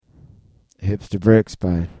Hipster Bricks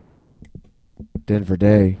by Denver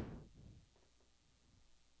Day.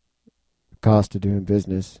 The cost of doing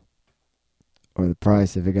business, or the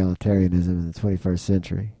price of egalitarianism in the 21st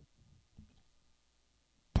century.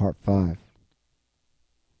 Part 5.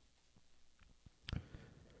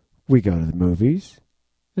 We go to the movies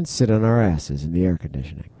and sit on our asses in the air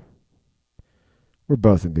conditioning. We're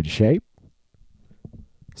both in good shape,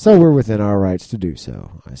 so we're within our rights to do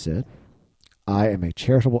so, I said. I am a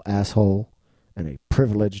charitable asshole and a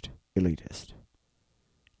privileged elitist.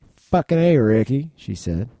 Fucking A, Ricky, she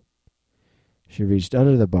said. She reached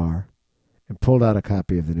under the bar and pulled out a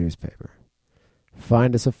copy of the newspaper.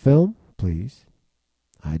 Find us a film, please.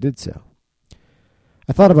 I did so.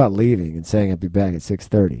 I thought about leaving and saying I'd be back at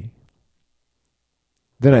 6:30.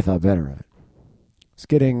 Then I thought better of it. It's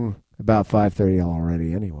getting about 5:30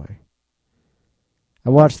 already anyway. I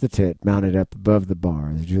watched the tit mounted up above the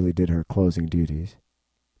bar as Julie did her closing duties,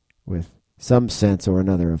 with some sense or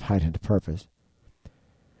another of heightened purpose.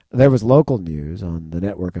 There was local news on the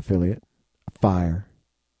network affiliate, a fire,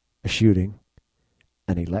 a shooting,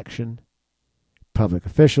 an election, public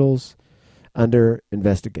officials under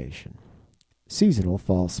investigation, seasonal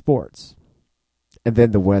fall sports, and then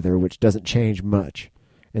the weather, which doesn't change much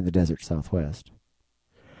in the desert Southwest.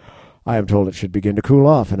 I am told it should begin to cool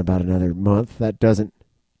off in about another month. That doesn't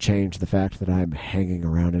change the fact that I am hanging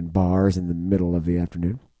around in bars in the middle of the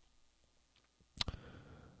afternoon.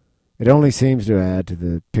 It only seems to add to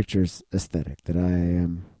the picture's aesthetic that I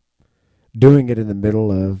am doing it in the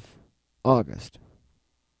middle of August.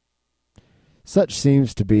 Such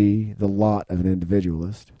seems to be the lot of an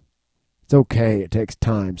individualist. It's okay, it takes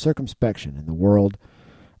time, circumspection, and the world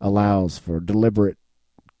allows for deliberate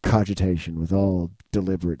cogitation with all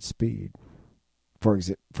deliberate speed.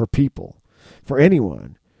 For people, for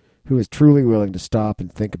anyone who is truly willing to stop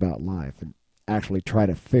and think about life and actually try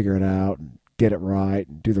to figure it out and get it right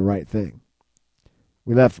and do the right thing.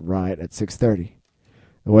 We left right at 6:30.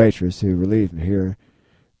 The waitress who relieved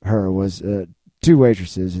her was two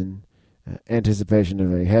waitresses in anticipation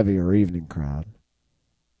of a heavier evening crowd.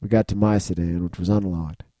 We got to my sedan, which was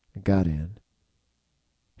unlocked, and got in.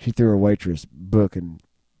 She threw her waitress book and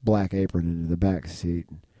black apron into the back seat,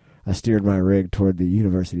 and I steered my rig toward the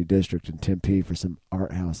University District in Tempe for some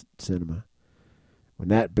art house cinema. When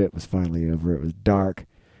that bit was finally over, it was dark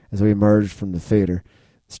as we emerged from the theater,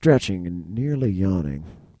 stretching and nearly yawning,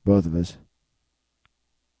 both of us.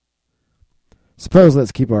 Suppose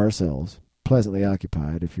let's keep ourselves pleasantly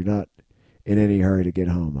occupied if you're not in any hurry to get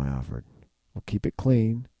home, I offered. We'll keep it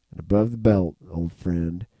clean and above the belt, old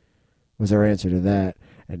friend, was our answer to that,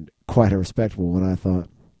 and quite a respectable one, I thought.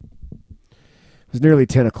 It was nearly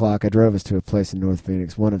 10 o'clock. I drove us to a place in North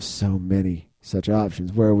Phoenix, one of so many such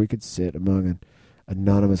options, where we could sit among an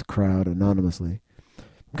anonymous crowd anonymously,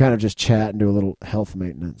 kind of just chat and do a little health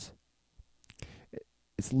maintenance.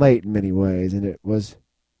 It's late in many ways, and it was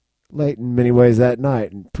late in many ways that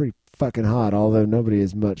night, and pretty fucking hot, although nobody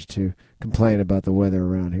has much to complain about the weather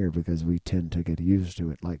around here because we tend to get used to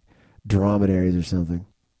it, like dromedaries or something.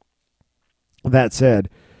 That said,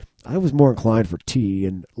 I was more inclined for tea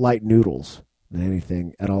and light noodles than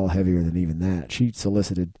anything at all heavier than even that. She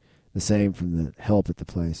solicited the same from the help at the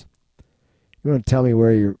place. You want to tell me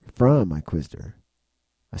where you're from? I quizzed her.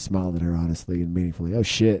 I smiled at her honestly and meaningfully. Oh,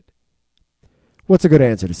 shit. What's a good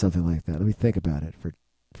answer to something like that? Let me think about it for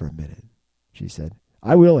a minute, she said.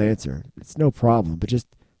 I will answer. It's no problem, but just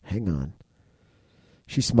hang on.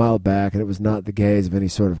 She smiled back, and it was not the gaze of any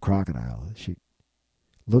sort of crocodile. She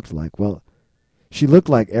looked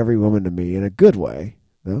like every woman to me in a good way,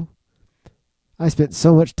 though. I spent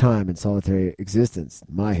so much time in solitary existence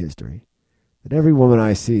in my history that every woman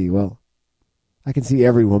I see, well, I can see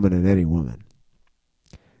every woman in any woman.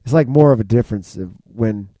 It's like more of a difference of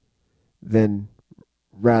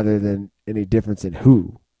rather than any difference in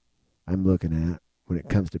who I'm looking at when it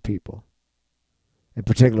comes to people, and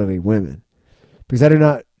particularly women, because I do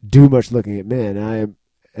not do much looking at men.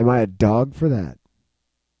 Am I a dog for that?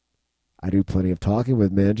 I do plenty of talking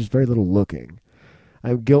with men, just very little looking.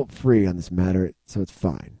 I'm guilt-free on this matter, so it's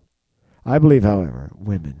fine. I believe, however,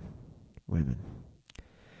 women.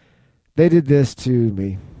 They did this to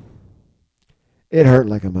me. It hurt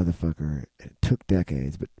like a motherfucker. It took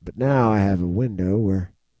decades, but now I have a window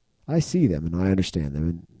where I see them and I understand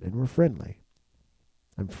them, and we're friendly.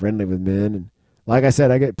 I'm friendly with men, and like I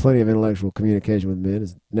said, I get plenty of intellectual communication with men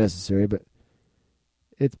as necessary, but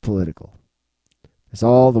it's political. It's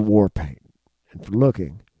all the war paint, and for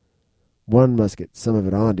looking, one must get some of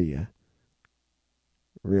it onto you.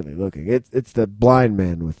 Really looking. It's the blind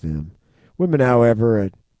man with them. Women, however, are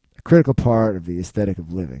a critical part of the aesthetic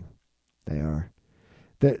of living. They are.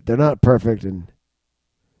 They're not perfect, and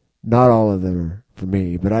not all of them are for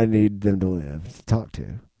me, but I need them to live, to talk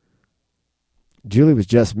to. Julie was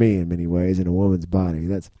just me in many ways in a woman's body.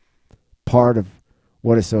 That's part of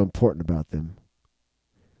what is so important about them.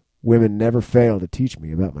 Women never fail to teach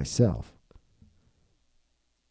me about myself.